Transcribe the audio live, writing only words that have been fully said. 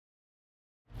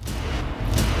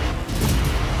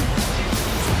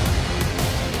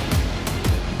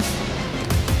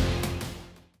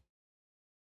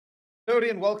Hello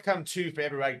and welcome to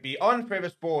Forever Rugby on Forever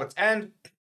Sports. And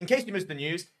in case you missed the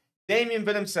news, DAMIAN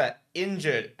WILLEMSE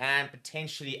injured and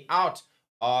potentially out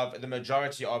of the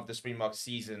majority of the Springboks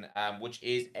season, which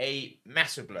is a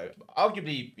massive blow.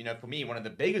 Arguably, for me, one of the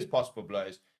biggest possible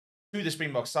blows to the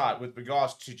Springbok side with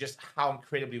regards to just how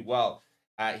incredibly well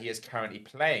he is currently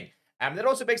playing. That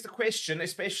also begs the question,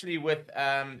 especially with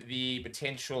the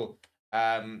potential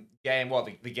game,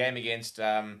 the game against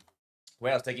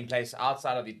Wales taking place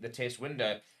outside of the test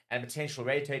window and potential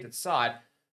rotated side,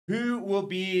 who will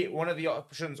be one of the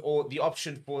options or the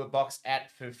option for the Boks at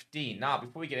 15? Now,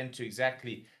 before we get into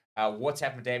exactly what's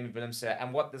happened to DAMIAN WILLEMSE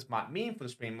and what this might mean for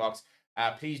the Springboks,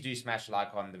 please do smash a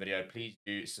like on the video. Please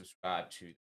do subscribe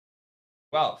to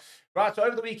well, right, so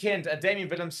over the weekend, DAMIAN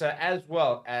WILLEMSE as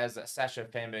well as Sasha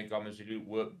Faber-Ngomazulu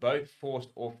were both forced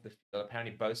off the field,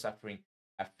 apparently both suffering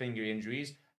finger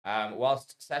injuries.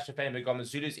 Whilst Sasha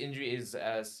Faber-Ngomazulu's injury is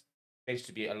expected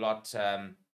to be a lot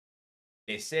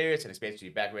less serious and expected to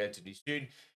be back relatively soon,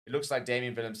 it looks like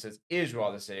DAMIAN WILLEMSE is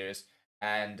rather serious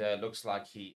and looks like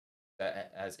he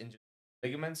has injured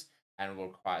ligaments and will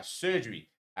require surgery.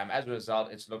 As a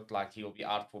result, it's looked like he will be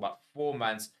out for about 4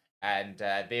 months and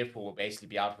therefore will basically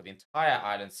be out for the entire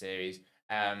Ireland series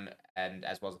and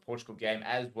as well as the Portugal game,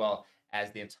 as well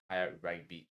as the entire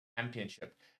Rugby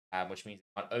Championship, which means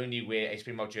not only wear a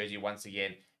Springbok jersey once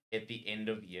again at the end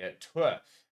of the year tour.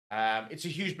 It's a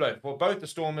huge blow for both the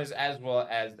Stormers as well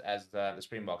as the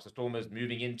Springboks. The Stormers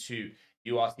moving into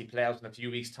URC playoffs in a few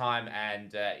weeks' time,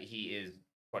 and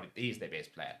he's their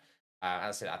best player.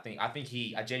 As I said,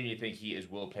 I genuinely think he is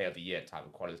World Player of the Year type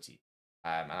of quality.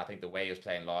 And I think the way he was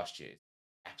playing last year is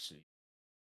absolutely.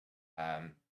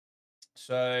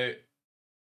 So,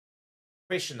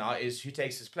 question now is who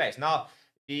takes his place. Now,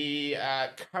 the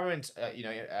current,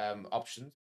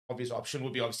 options, obvious option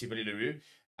would be obviously Willie le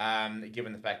Roux,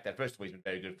 given the fact that first of all he's been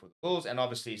very good for the Bulls, and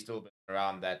obviously he's still been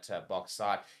around that Boks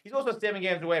side. He's also 7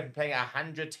 games away from playing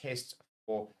 100 tests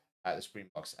for the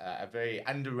Springboks, a very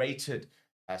underrated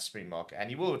Springbok, and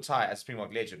he will retire as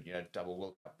Springbok legend. Double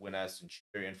World Cup winner,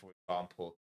 Centurion, for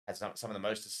example, has some of the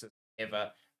most assists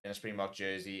ever in a Springbok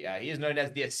jersey. He is known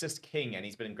as the assist king, and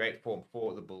he's been in great form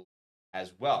for the Bulls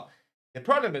as well. The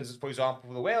problem is, for example,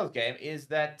 for the Wales game, is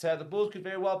that the Bulls could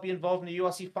very well be involved in the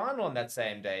URC final on that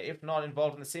same day, if not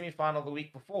involved in the semi-final the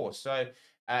week before. So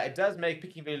it does make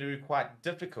picking Willie le Roux quite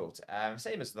difficult.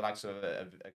 Same as the likes of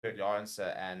Currie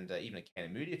and even a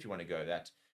Kane Moody, if you want to go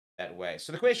that way.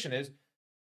 So the question is,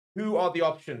 who are the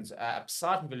options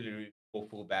aside from Willie le Roux for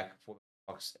fullback for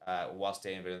the Boks whilst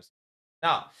DAMIAN WILLEMSE?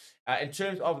 Now, in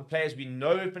terms of the players we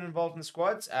know have been involved in the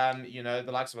squads, the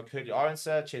likes of Currie,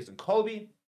 Cheslin Colby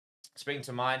spring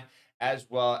to mind, as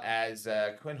well as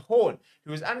Quinn Horn,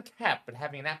 who was uncapped but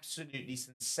having an absolutely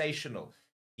sensational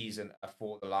season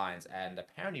for the Lions and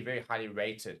apparently very highly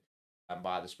rated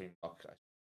by the Springboks.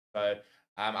 So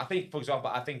I think, for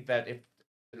example, that if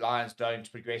the Lions don't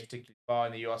progress particularly far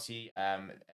in the URC,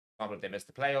 if they miss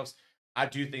the playoffs, I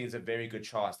do think there's a very good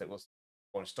chance that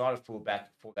we'll start at fullback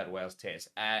for that Wales test.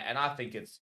 And I think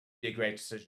it's a great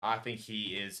decision. I think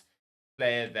he is a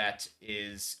player that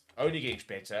is only getting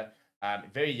better.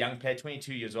 Very young player,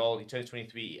 22 years old. He turns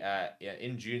 23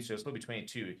 in June, so he'll still be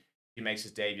 22. He makes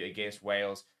his debut against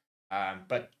Wales.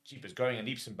 But Jeepers, going in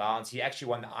leaps and bounds. He actually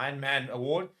won the Ironman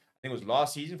Award, I think it was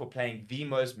last season, for playing the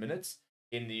most minutes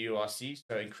in the URC.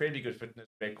 So incredibly good fitness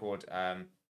record.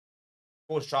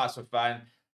 4 tries for fun.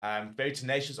 Very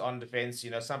tenacious on defense.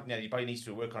 Something that he probably needs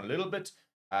to work on a little bit.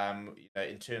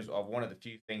 In terms of one of the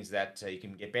few things that he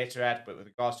can get better at, but with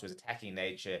regards to his attacking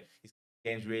nature, his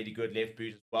game's really good. Left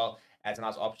boot as well as a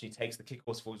nice option. He takes the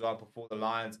kickoffs, for example, for the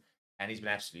Lions, and he's been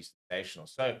absolutely sensational.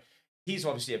 So he's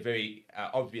obviously a very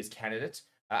obvious candidate.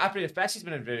 After Fassie's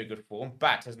been in very good form,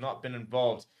 but has not been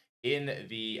involved in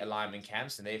the alignment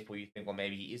camps, and therefore you think, well,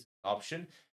 maybe he is an option.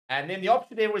 And then the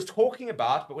option they was talking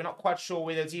about, but we're not quite sure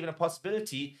whether it's even a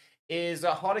possibility, is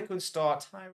Harlequin star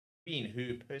Tyrone Green,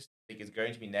 who personally think is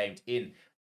going to be named in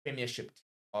Premiership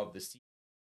of the season,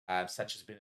 such as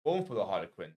been form for the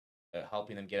Harlequin,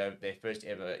 helping them get over their first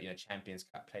ever Champions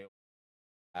Cup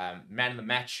playoff. Man of the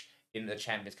match in the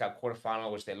Champions Cup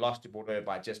quarterfinal, which they lost to Bordeaux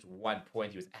by just 1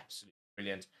 point. He was absolutely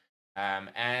brilliant.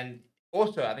 And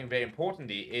also, I think very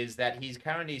importantly, is that he's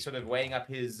currently sort of weighing up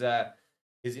his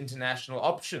international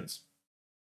options.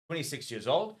 26 years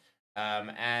old,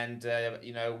 and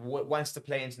wants to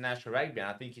play international rugby. And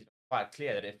I think he's quite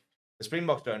clear that if the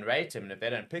Springboks don't rate him and if they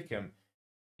don't pick him,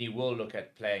 he will look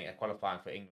at playing at qualifying for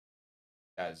England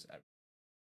as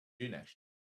June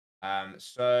actually.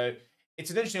 So it's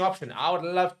an interesting option. I would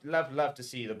love to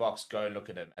see the Boks go and look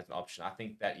at him as an option. I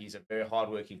think that he's a very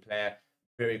hardworking player,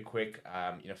 very quick.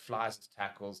 Flies his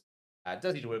tackles.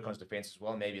 Does need to work on his defense as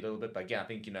well, maybe a little bit. But again, I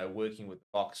think working with the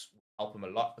box will help him a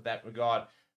lot with that regard.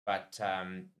 But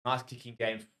nice kicking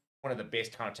game. One of the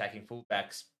best counter-attacking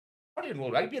fullbacks, probably in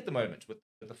World Rugby at the moment, with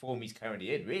the form he's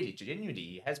currently in. Really, genuinely,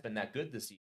 he has been that good this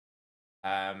season.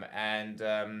 And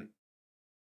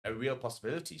a real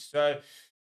possibility. So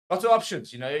lots of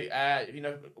options.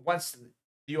 Once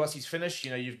the URC's finished,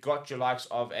 you've got your likes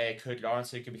of a Kurt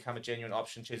Lawrence who could become a genuine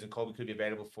option. Ches and Colby could be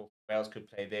available for Wales, could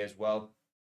play there as well.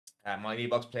 My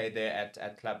Box played there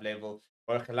at club level.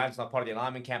 Watchalongs not part of the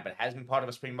alignment camp, but has been part of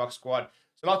a Springbok squad.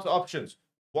 So lots of options.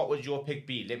 What would your pick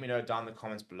be? Let me know down in the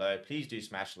comments below. Please do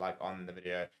smash a like on the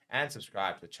video and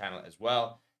subscribe to the channel as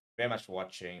well. Very much for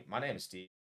watching. My name is Steve.